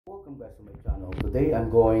Welcome guys to my channel. Today I'm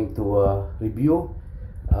going to review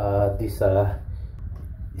this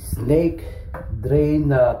snake drain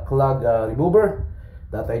clog remover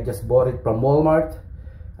that I just bought it from Walmart.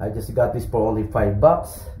 I just got this for only $5,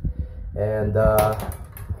 and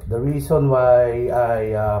the reason why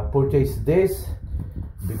I purchased this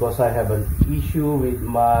because I have an issue with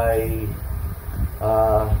my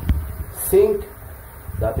sink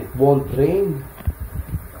that it won't drain,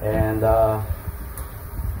 and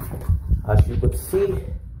as you could see,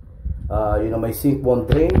 my sink won't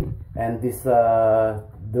drain, and this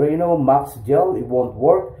Drano Max Gel, it won't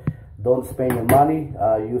work. Don't spend your money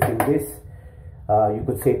using this. You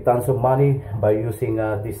could save tons of money by using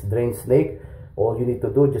this drain snake. All you need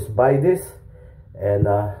to do, just buy this and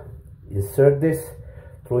insert this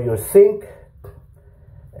through your sink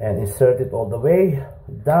and insert it all the way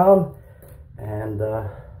down and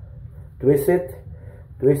twist it,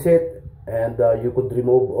 and you could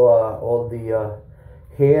remove all the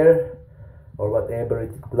hair or whatever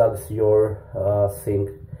it clogs your sink,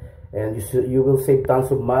 and you will save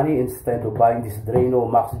tons of money instead of buying this Drano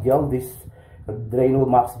Max Gel. This Drano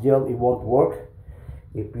Max Gel, it won't work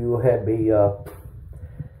if you have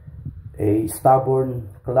a stubborn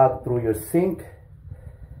clog through your sink.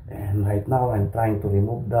 And right now I'm trying to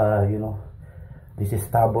remove the this is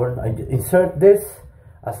stubborn. I insert this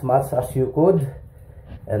as much as you could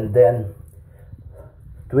and then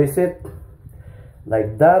twist it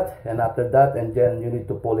like that, and after that, and then you need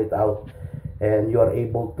to pull it out, and you are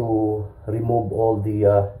able to remove all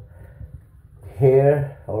the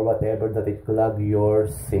hair or whatever that it clog your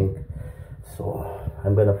sink. So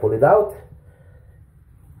I'm gonna pull it out.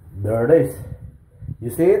 There it is.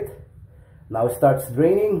 You see it? Now it starts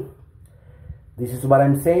draining. This is what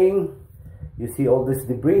I'm saying. You see all this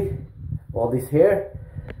debris, all this hair.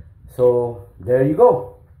 So there you go.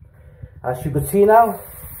 As you could see now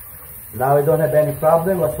I don't have any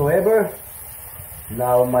problem whatsoever.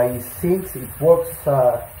 Now my sinks, it works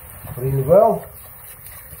really well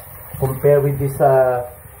compared with this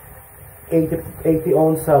 80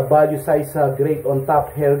 ounce value size grate on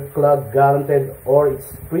top hair clog guaranteed, or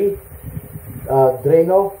it's free.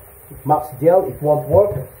 Drano Max Gel, it won't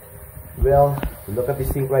work. Well, look at this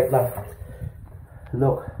sink right now.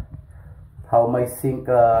 Look how my sink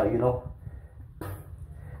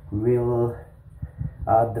will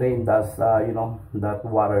drain that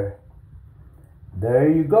water. There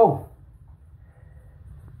you go.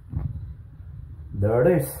 There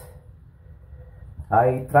it is.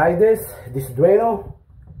 I tried this Drano.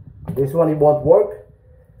 This one, it won't work.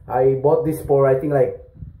 I bought this for I think like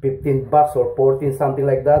 $15 or 14, something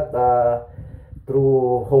like that,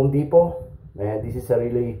 through Home Depot, and this is a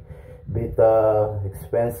really bit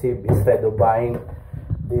expensive instead of buying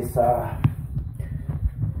this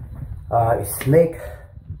snake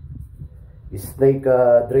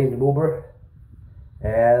drain remover.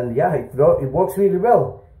 And yeah, it works really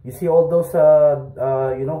well. You see all those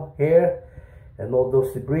hair and all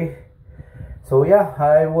those debris. So yeah,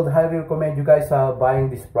 I would highly recommend you guys buying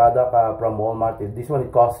this product from Walmart. This one,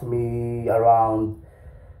 it cost me around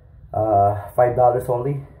 $5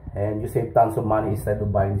 only, and you save tons of money instead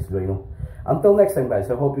of buying this Drano. Until next time guys,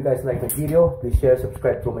 I hope you guys like the video. Please share,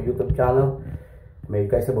 subscribe to my YouTube channel. May you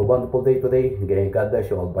guys have a wonderful day today. Okay, God bless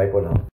you all. Bye for now.